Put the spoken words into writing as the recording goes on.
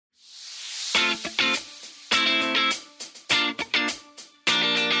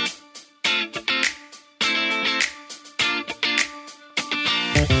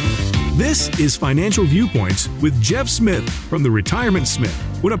This is Financial Viewpoints with Jeff Smith from the Retirement Smith.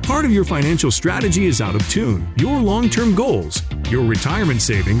 When a part of your financial strategy is out of tune, your long-term goals, your retirement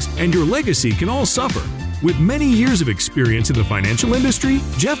savings, and your legacy can all suffer. With many years of experience in the financial industry,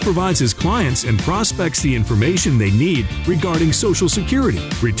 Jeff provides his clients and prospects the information they need regarding Social Security,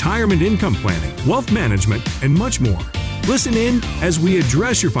 retirement income planning, wealth management, and much more. Listen in as we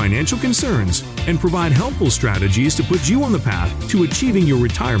address your financial concerns and provide helpful strategies to put you on the path to achieving your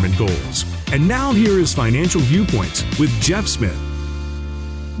retirement goals. And now here is Financial Viewpoints with Jeff Smith.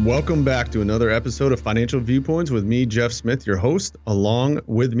 Welcome back to another episode of Financial Viewpoints with me, Jeff Smith, your host. Along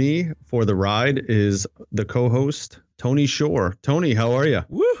with me for the ride is the co-host, Tony Shore. Tony, how are you?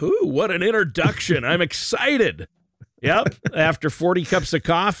 Woohoo! What an introduction. I'm excited. Yep. After 40 cups of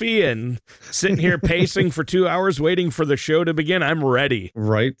coffee and sitting here pacing for 2 hours waiting for the show to begin, I'm ready.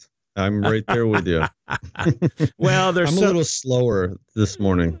 Right. I'm right there with you. Well, I'm a little slower this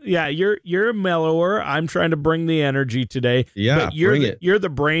morning. Yeah, you're mellower. I'm trying to bring the energy today. Yeah, but you're bring it. You're the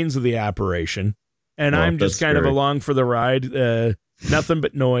brains of the operation, and Well, I'm just kind of along for the ride. Nothing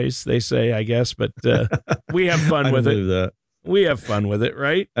but noise, they say, I guess, but we have fun with it. That. We have fun with it,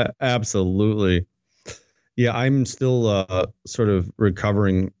 right? Absolutely. Yeah, I'm still sort of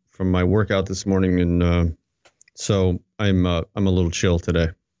recovering from my workout this morning, and so I'm a little chill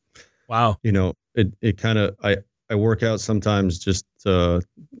today. Wow. You know, it kind of, I work out sometimes just, I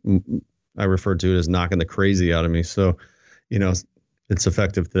refer to it as knocking the crazy out of me. So, you know, it's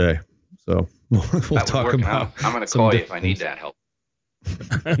effective today. So we'll talk about I'm going to call you if I need that help.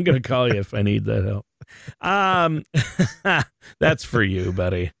 I'm going to call you if I need that help. That's for you,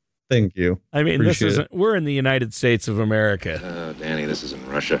 buddy. Thank you. I mean, we're in the United States of America. Danny, this isn't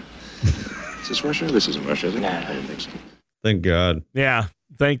Russia. Is this Russia? This isn't Russia, is it? Nah. I don't think so. Thank God. Yeah.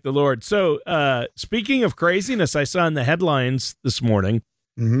 Thank the Lord. So, speaking of craziness, I saw in the headlines this morning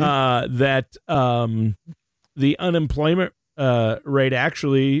that the unemployment rate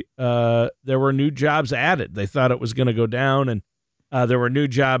actually, there were new jobs added. They thought it was going to go down, and there were new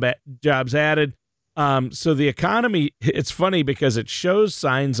jobs added. So the economy, it's funny because it shows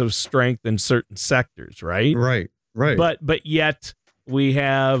signs of strength in certain sectors, right? Right. But yet we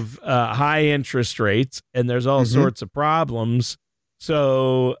have high interest rates, and there's all sorts of problems.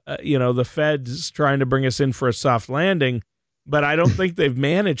 So, the Fed's trying to bring us in for a soft landing, but I don't think they've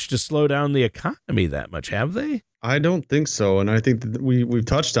managed to slow down the economy that much, have they? I don't think so. And I think that we've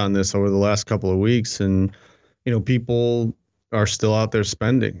touched on this over the last couple of weeks, and, people are still out there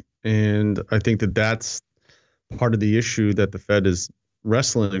spending. And I think that that's part of the issue that the Fed is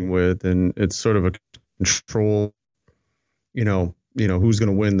wrestling with. And it's sort of a control, who's going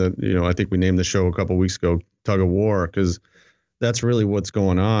to win I think we named the show a couple of weeks ago, tug of war, because that's really what's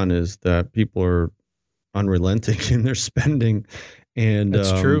going on, is that people are unrelenting in their spending. And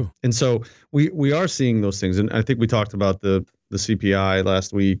that's true. And so we are seeing those things. And I think we talked about the CPI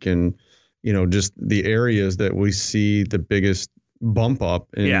last week, and, just the areas that we see the biggest bump up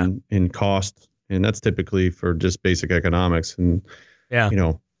in cost. And that's typically for just basic economics. And,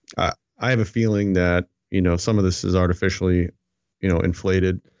 I have a feeling that, some of this is artificially,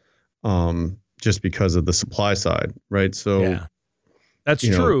 inflated, just because of the supply side, right? So that's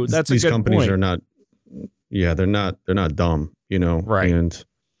true. That's a good point. These companies are not, they're not dumb, right? And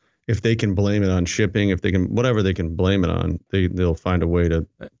if they can blame it on shipping, if they can, whatever they can blame it on, they'll find a way to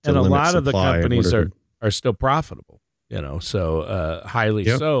and a lot of the supply, companies are still profitable, so highly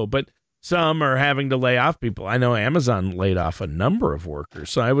so, but some are having to lay off people. I know Amazon laid off a number of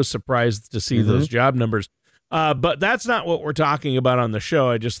workers, so I was surprised to see those job numbers. But that's not what we're talking about on the show.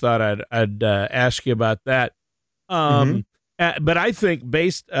 I just thought I'd ask you about that. But I think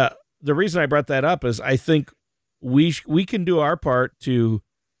the reason I brought that up is I think we can do our part to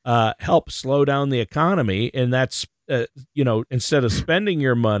help slow down the economy, and that's instead of spending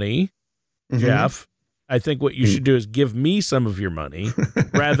your money, Jeff, I think what you should do is give me some of your money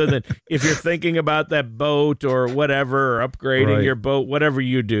rather than if you're thinking about that boat or whatever, or upgrading your boat, whatever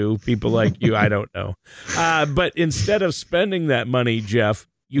you do, people like you, I don't know. But instead of spending that money, Jeff,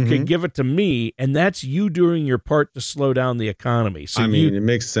 you can give it to me, and that's you doing your part to slow down the economy. So it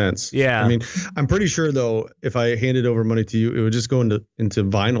makes sense. Yeah. I mean, I'm pretty sure, though, if I handed over money to you, it would just go into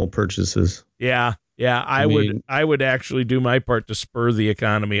vinyl purchases. Yeah. Yeah, I would actually do my part to spur the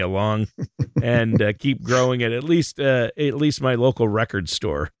economy along and keep growing it, at least my local record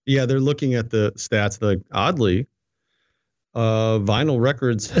store. Yeah, they're looking at the stats. Like, oddly, vinyl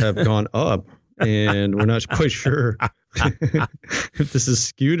records have gone up, and we're not quite sure if this is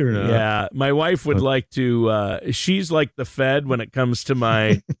skewed or not. Yeah, my wife would like to. She's like the Fed when it comes to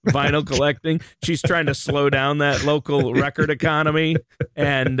my vinyl collecting. She's trying to slow down that local record economy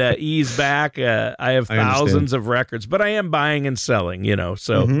and ease back. I have thousands of records, but I am buying and selling.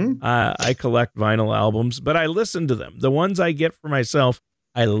 So I collect vinyl albums, but I listen to them. The ones I get for myself,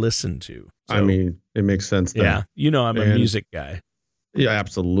 I listen to. So, I mean, it makes sense. Then. Yeah, I'm a music guy. Yeah,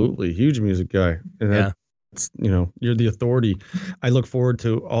 absolutely, huge music guy, and that. You're the authority. I look forward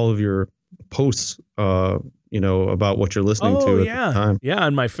to all of your posts, about what you're listening to at the time. Yeah,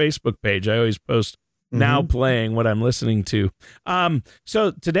 on my Facebook page, I always post now playing what I'm listening to.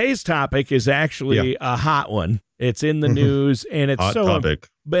 So today's topic is actually a hot one. It's in the news, and it's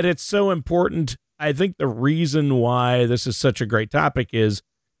but it's so important. I think the reason why this is such a great topic is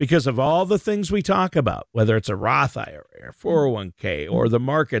because of all the things we talk about, whether it's a Roth IRA or 401k or the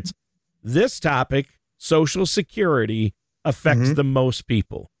markets. This topic, Social Security, affects the most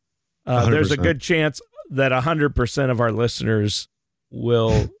people. There's a good chance that 100% of our listeners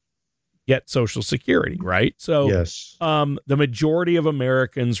will get Social Security, right? So yes. The majority of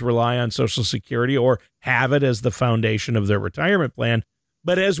Americans rely on Social Security or have it as the foundation of their retirement plan.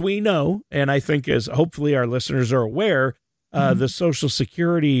 But as we know, and I think as hopefully our listeners are aware, the Social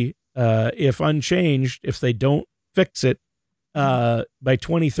Security, if unchanged, if they don't fix it, by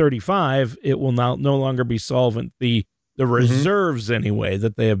 2035, it will no longer be solvent. The reserves anyway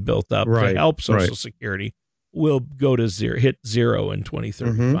that they have built up to help Social Security will go to hit zero in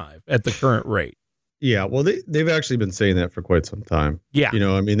 2035 at the current rate. Yeah, well, they've actually been saying that for quite some time. Yeah,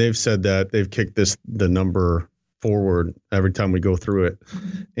 they've said that they've kicked the number forward every time we go through it,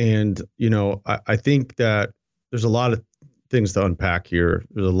 and I think that there's a lot of things to unpack here.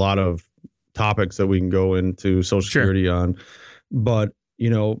 There's a lot of topics that we can go into Social Security on, but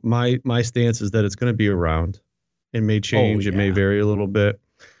my stance is that it's going to be around. It may change, it may vary a little bit,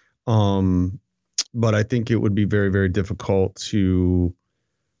 but I think it would be very, very difficult to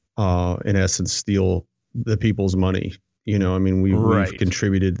in essence steal the people's money. We've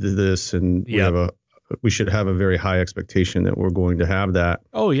contributed to this, and we should have a very high expectation that we're going to have that.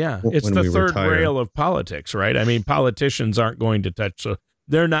 Oh yeah, it's the third rail of politics, right? I mean, politicians aren't going to touch, so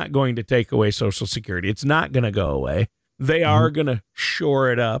they're not going to take away Social Security. It's not going to go away. They are going to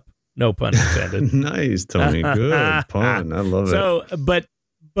shore it up. No pun intended. Nice, Tony. Good pun. I love it. So,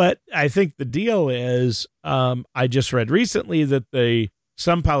 but I think the deal is, I just read recently that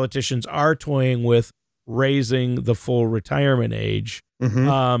some politicians are toying with raising the full retirement age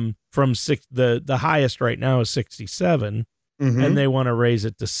from the highest right now is 67, and they want to raise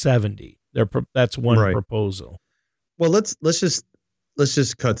it to 70. That's one proposal. Well, let's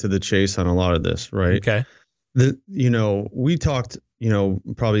just cut to the chase on a lot of this, right? Okay. We talked,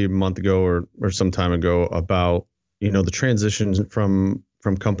 probably a month ago or some time ago about, the transitions from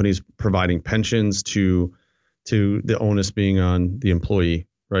companies providing pensions to the onus being on the employee,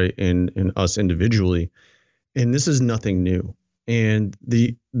 right? And us individually. And this is nothing new. And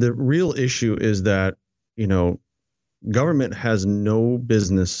the real issue is that, government has no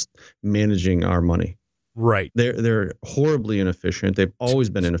business managing our money. Right. They're horribly inefficient. They've always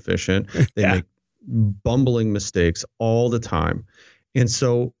been inefficient. They make bumbling mistakes all the time. And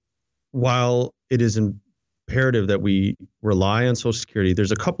so while it is imperative that we rely on Social Security,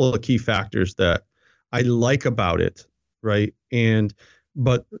 there's a couple of key factors that I like about it, right?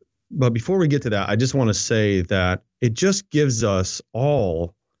 But before we get to that, I just want to say that it just gives us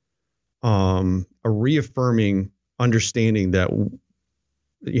all a reaffirming understanding that,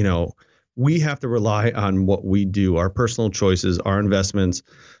 we have to rely on what we do, our personal choices, our investments,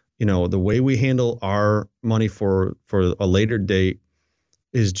 the way we handle our money for a later date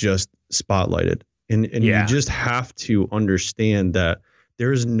is just spotlighted. And you just have to understand that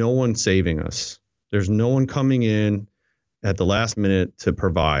there is no one saving us. There's no one coming in at the last minute to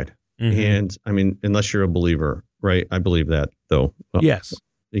provide. And I mean, unless you're a believer, right? I believe that though. Yes.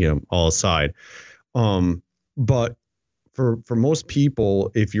 All aside. But for most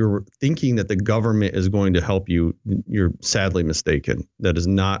people, if you're thinking that the government is going to help you, you're sadly mistaken. That's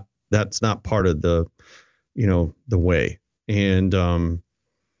not part of the way. And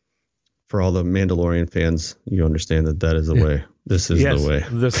for all the Mandalorian fans, you understand that is the way. This is the way.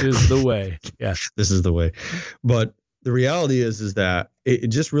 This is the way. Yeah. This is the way. But the reality is that it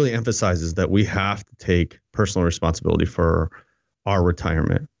just really emphasizes that we have to take personal responsibility for our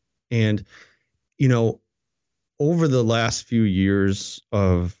retirement. And, over the last few years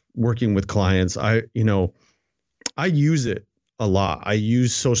of working with clients, I use it a lot. I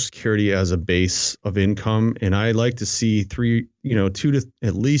use Social Security as a base of income, and I like to see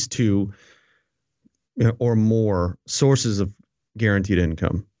at least two or more sources of guaranteed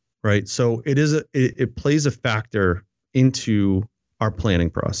income, right? So it plays a factor into our planning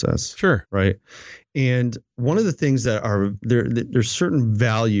process. Sure. Right. And one of the things that are there's certain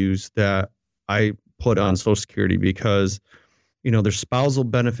values that I put on Social Security because, there's spousal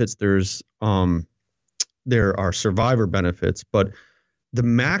benefits, there are survivor benefits, but the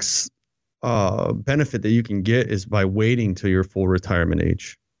max benefit that you can get is by waiting till your full retirement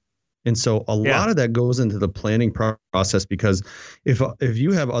age. And so a lot of that goes into the planning process, because if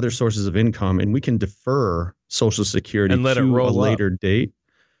you have other sources of income and we can defer Social Security and let to it roll a later up. date,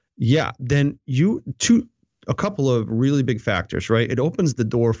 then a couple of really big factors, right? It opens the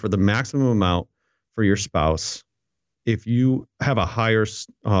door for the maximum amount for your spouse. If you have a higher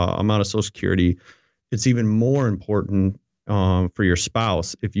amount of Social Security, it's even more important for your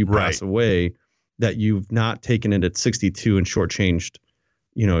spouse if you pass away that you've not taken it at 62 and shortchanged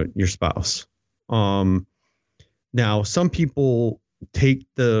your spouse. Now, some people take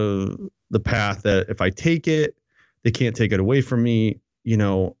the path that if I take it, they can't take it away from me.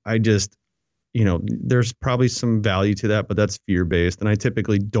 There's probably some value to that, but that's fear-based, and I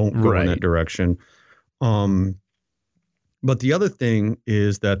typically don't go in that direction. But the other thing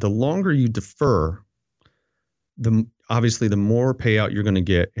is that the longer you defer, obviously the more payout you're going to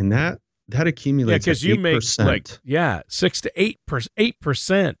get, and that accumulates. Yeah, because you make 6 to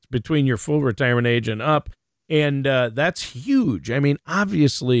 8% between your full retirement age and up, and that's huge. I mean,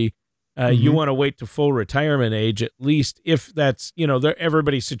 obviously, you want to wait to full retirement age at least, if that's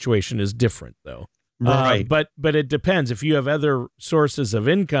everybody's situation is different though. Right. But it depends. If you have other sources of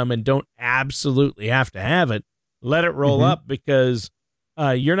income and don't absolutely have to have it, let it roll up, because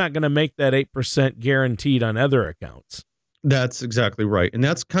you're not going to make that 8% guaranteed on other accounts. That's exactly right. And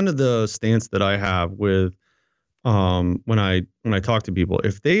that's kind of the stance that I have with when I talk to people.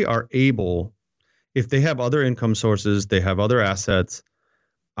 If they are able, if they have other income sources, they have other assets,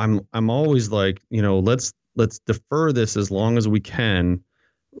 I'm always like, let's defer this as long as we can,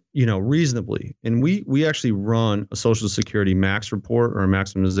 reasonably. And we actually run a Social Security max report, or a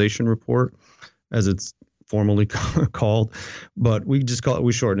maximization report, as it's formally called, but we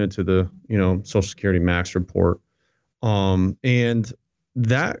shorten it to the, Social Security max report. And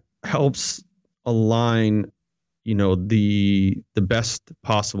that helps align, the best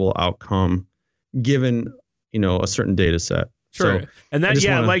possible outcome given, a certain data set. Sure. So and that,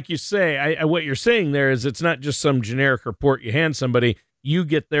 like you say, what you're saying there is it's not just some generic report you hand somebody. You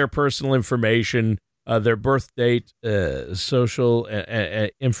get their personal information, their birth date, social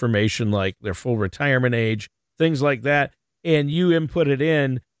information like their full retirement age, things like that, and you input it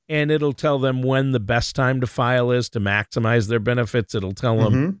in, and it'll tell them when the best time to file is to maximize their benefits. It'll tell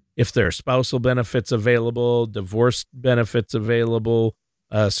them if there are spousal benefits available, divorce benefits available,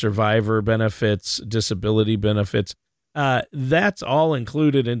 survivor benefits, disability benefits. That's all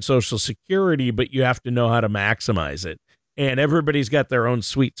included in Social Security, but you have to know how to maximize it. And everybody's got their own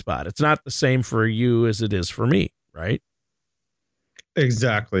sweet spot. It's not the same for you as it is for me, right?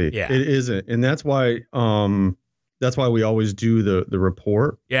 Exactly. Yeah. It isn't. And that's why we always do the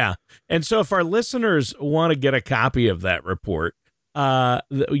report. Yeah. And so if our listeners want to get a copy of that report, I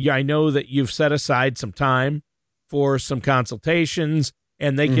know that you've set aside some time for some consultations,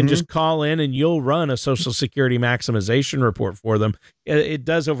 and they can just call in and you'll run a Social Security maximization report for them. It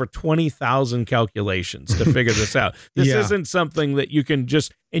does over 20,000 calculations to figure this out. This isn't something that you can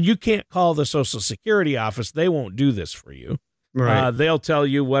and you can't call the Social Security office. They won't do this for you. Right. They'll tell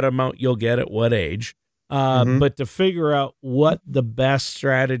you what amount you'll get at what age. But to figure out what the best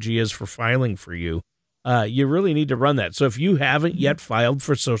strategy is for filing for you, you really need to run that. So if you haven't yet filed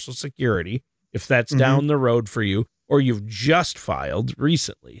for Social Security, if that's down the road for you, or you've just filed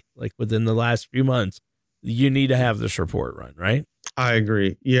recently, like within the last few months, you need to have this report run, right? I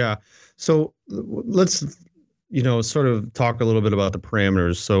agree. Yeah. So let's, sort of talk a little bit about the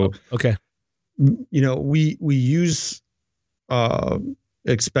parameters. So, okay. We use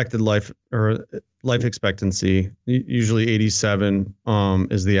expected life expectancy, usually 87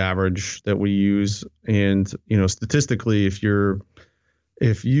 is the average that we use. And, statistically, if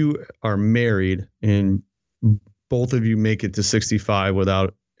you are married and both of you make it to 65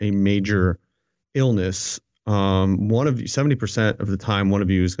 without a major illness, 70% of the time, one of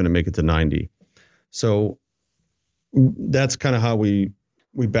you is going to make it to 90. So that's kind of how we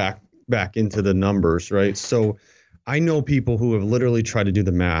back into the numbers, right? So I know people who have literally tried to do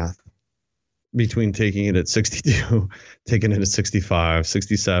the math between taking it at 62, taking it at 65,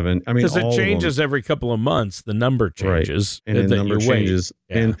 67. I mean, because it changes every couple of months. The number changes, right. And the number changes.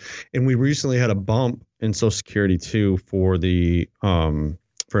 Yeah. And we recently had a bump in Social Security too for the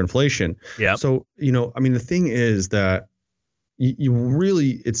for inflation. Yeah. So, I mean, the thing is that you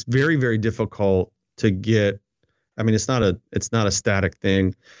really, it's very, very difficult to get. I mean, it's not a static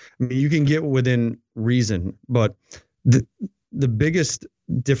thing. I mean, you can get within reason, but the biggest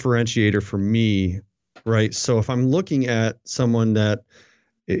differentiator for me, right? So if I'm looking at someone that,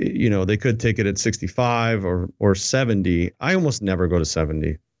 they could take it at 65 or 70, I almost never go to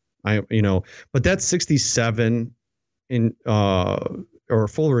 70. But that's 67 in or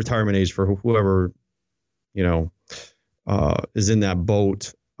full retirement age for whoever, is in that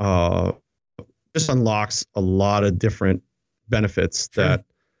boat. Just unlocks a lot of different benefits that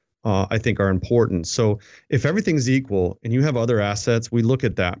I think are important. So if everything's equal and you have other assets, we look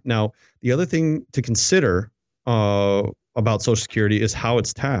at that. Now, the other thing to consider about Social Security is how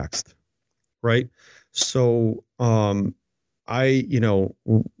it's taxed, right? So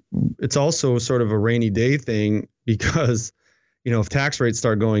it's also sort of a rainy day thing because, if tax rates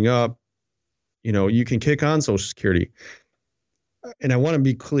start going up, you can kick on Social Security. And I want to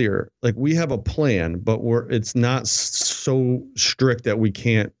be clear, like we have a plan, but it's not so strict that we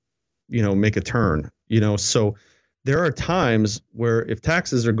can't, make a turn, so there are times where if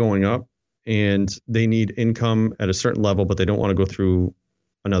taxes are going up and they need income at a certain level, but they don't want to go through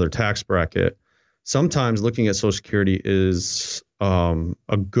another tax bracket, sometimes looking at Social Security is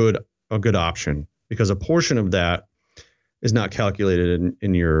a good option because a portion of that is not calculated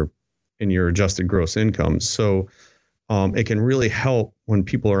in your adjusted gross income. So it can really help when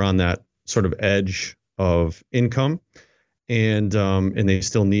people are on that sort of edge of income and they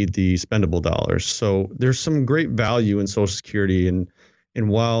still need the spendable dollars. So there's some great value in Social Security. And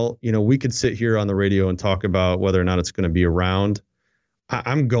while, we could sit here on the radio and talk about whether or not it's going to be around,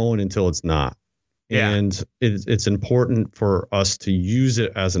 I'm going until it's not. Yeah. And it's important for us to use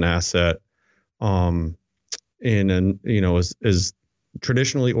it as an asset as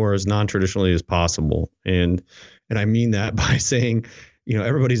traditionally or as non-traditionally as possible. And I mean that by saying,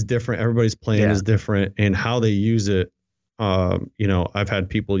 everybody's different, everybody's plan is different, and how they use it. I've had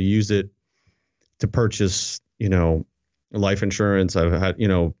people use it to purchase, life insurance. I've had,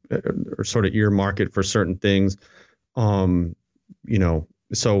 or sort of earmark it for certain things.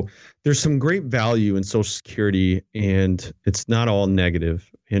 So there's some great value in Social Security, and it's not all negative.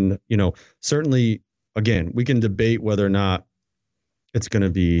 And, certainly, again, we can debate whether or not it's going to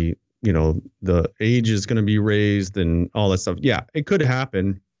be, the age is going to be raised and all that stuff. Yeah, it could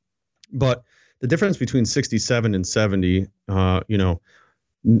happen. But the difference between 67 and 70,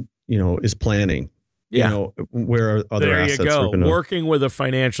 is planning. Yeah. Where other assets are going to. Working with a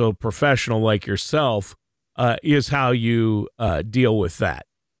financial professional like yourself is how you deal with that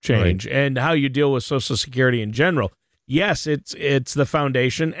change, right, and how you deal with Social Security in general. Yes, it's the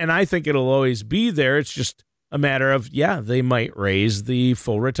foundation, and I think it'll always be there. It's just a matter of, they might raise the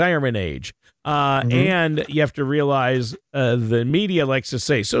full retirement age. And you have to realize the media likes to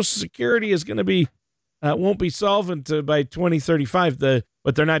say Social Security is going to be, won't be solvent by 2035.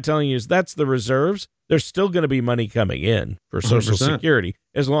 What they're not telling you is that's the reserves. There's still going to be money coming in for Social 100%. Security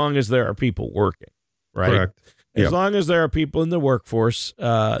as long as there are people working, right? Correct. As long as there are people in the workforce,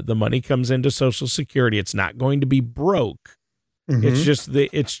 the money comes into Social Security. It's not going to be broke. It's just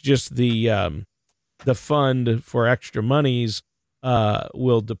the fund for extra monies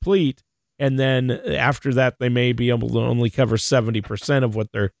will deplete, and then after that, they may be able to only cover 70% of what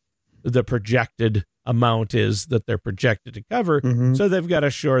the projected amount is that they're projected to cover. So they've got to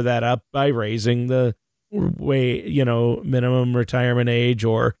shore that up by raising the minimum retirement age,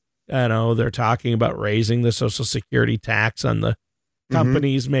 or they're talking about raising the Social Security tax on the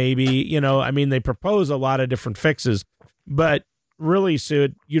companies. Maybe they propose a lot of different fixes, but really,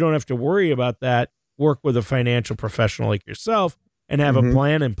 Sue, you don't have to worry about that. Work with a financial professional like yourself and have a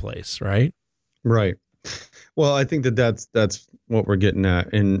plan in place, right? Right. Well, I think that's what we're getting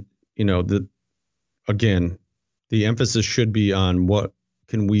at. And, again, the emphasis should be on what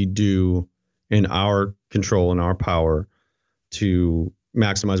can we do in our control and our power to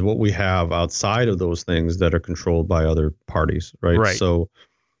maximize what we have outside of those things that are controlled by other parties, right? So,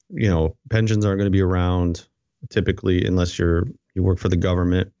 pensions aren't going to be around typically unless you work for the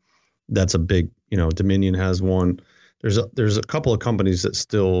government. That's a big, Dominion has one. There's a couple of companies that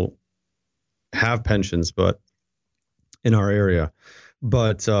still have pensions, but in our area.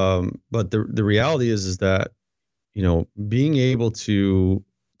 But the reality is that, being able to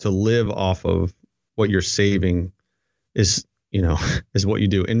live off of what you're saving is what you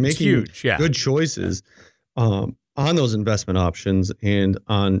do, and making good choices on those investment options and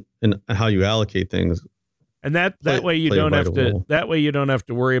how you allocate things. And that way you don't have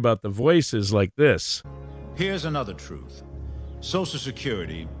to worry about the voices like this. Here's another truth. Social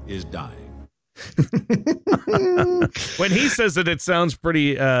Security is dying. When he says it, it sounds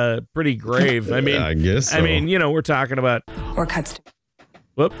pretty grave. I mean, I guess so. I mean, we're talking about or cuts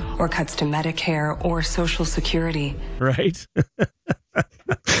to Medicare or Social Security. Right.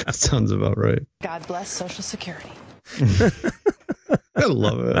 That sounds about right. God bless Social Security. I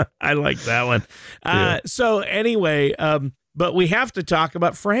love it. I like that one. So anyway, but we have to talk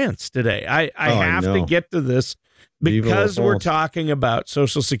about France today. I have to get to this because we're talking about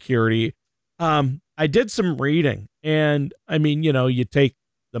Social Security. I did some reading, and I mean, you take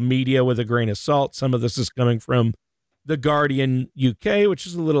the media with a grain of salt. Some of this is coming from The Guardian UK, which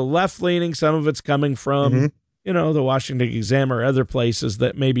is a little left-leaning. Some of it's coming from, the Washington Examiner or other places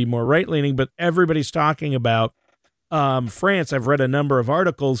that may be more right-leaning, but everybody's talking about France. I've read a number of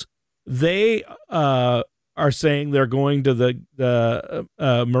articles. They are saying they're going to the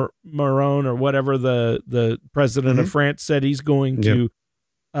Macron or whatever the president of France said he's going to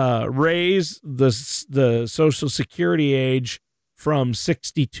raise the Social Security age from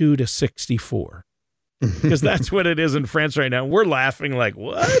 62 to 64. Because that's what it is in France right now. We're laughing like,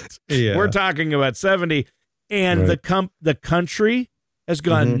 what? Yeah. We're talking about 70. And the country has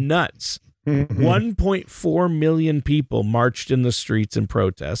gone nuts. 1.4 million people marched in the streets in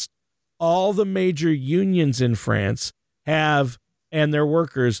protest. All the major unions in France and their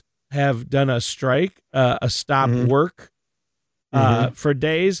workers have done a strike, a stop work for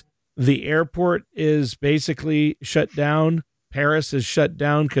days. The airport is basically shut down. Paris is shut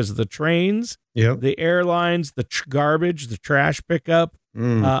down because of the trains, the airlines, the garbage, the trash pickup.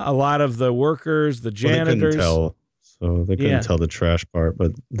 A lot of the workers, the janitors. They couldn't tell the trash part,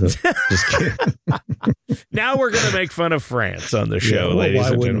 but just kidding. Now we're going to make fun of France on the show, ladies and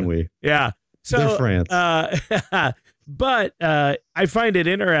gentlemen. Why wouldn't we? Yeah. So, they're France. But I find it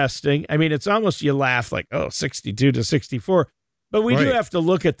interesting. I mean, it's almost, you laugh like, 62 to 64. But we do have to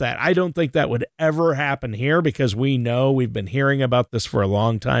look at that. I don't think that would ever happen here because we've been hearing about this for a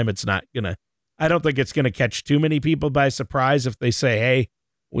long time. I don't think it's going to catch too many people by surprise if they say, hey,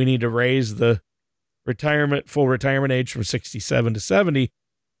 we need to raise the full retirement age from 67 to 70.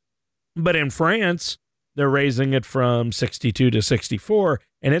 But in France, they're raising it from 62 to 64,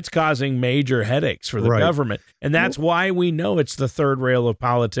 and it's causing major headaches for the government. And that's why we know it's the third rail of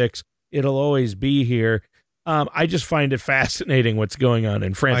politics. It'll always be here. I just find it fascinating what's going on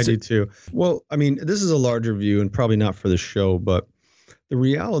in France. I do too. Well, I mean, this is a larger view and probably not for the show, but the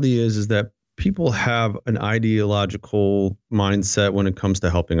reality is that people have an ideological mindset when it comes to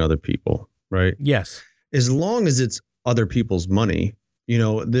helping other people, right? Yes. As long as it's other people's money,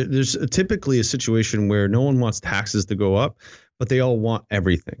 there's typically a situation where no one wants taxes to go up, but they all want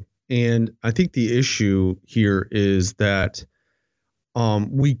everything. And I think the issue here is that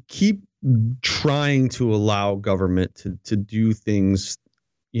we keep trying to allow government to do things,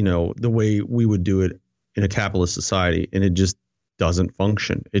 the way we would do it in a capitalist society. And it just doesn't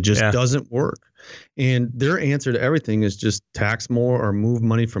function. It just doesn't work. And their answer to everything is just tax more or move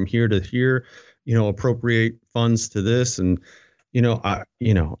money from here to here, appropriate funds to this. And,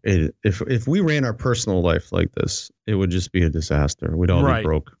 if we ran our personal life like this, it would just be a disaster. We'd all be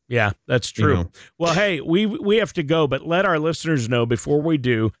broke. Yeah, that's true. Well, hey, we have to go, but let our listeners know before we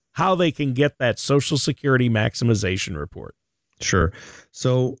do how they can get that Social Security maximization report. Sure.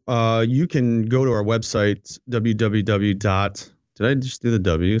 So you can go to our website, www. Did I just do the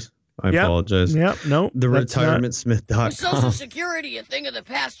W's? I apologize. Yep. No. TheRetirementSmith.com. Social Security, a thing of the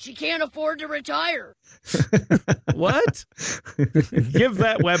past. She can't afford to retire. What? Give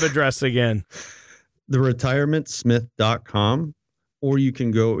that web address again. TheRetirementSmith.com. Or you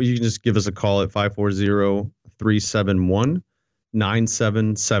can just give us a call at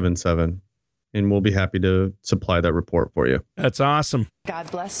 540-371-9777. And we'll be happy to supply that report for you. That's awesome.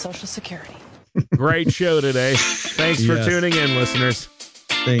 God bless Social Security. Great show today. Thanks for tuning in, listeners.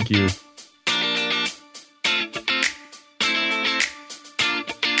 Thank you.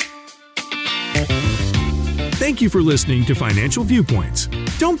 Thank you for listening to Financial Viewpoints.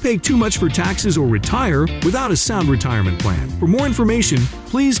 Don't pay too much for taxes or retire without a sound retirement plan. For more information,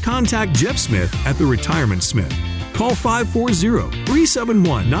 please contact Jeff Smith at The Retirement Smith. Call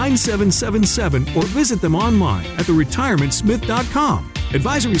 540-371-9777 or visit them online at theretirementsmith.com.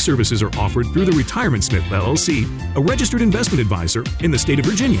 Advisory services are offered through the Retirement Smith, LLC, a registered investment advisor in the state of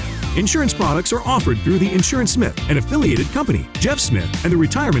Virginia. Insurance products are offered through the Insurance Smith, an affiliated company. Jeff Smith and the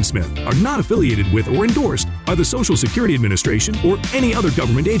Retirement Smith are not affiliated with or endorsed by by the Social Security Administration or any other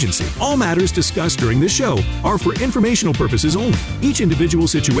government agency. All matters discussed during this show are for informational purposes only. Each individual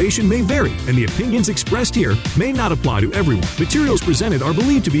situation may vary, and the opinions expressed here may not apply to everyone. Materials presented are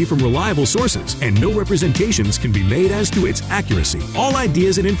believed to be from reliable sources, and no representations can be made as to its accuracy. All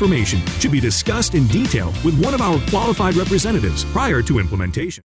ideas and information should be discussed in detail with one of our qualified representatives prior to implementation.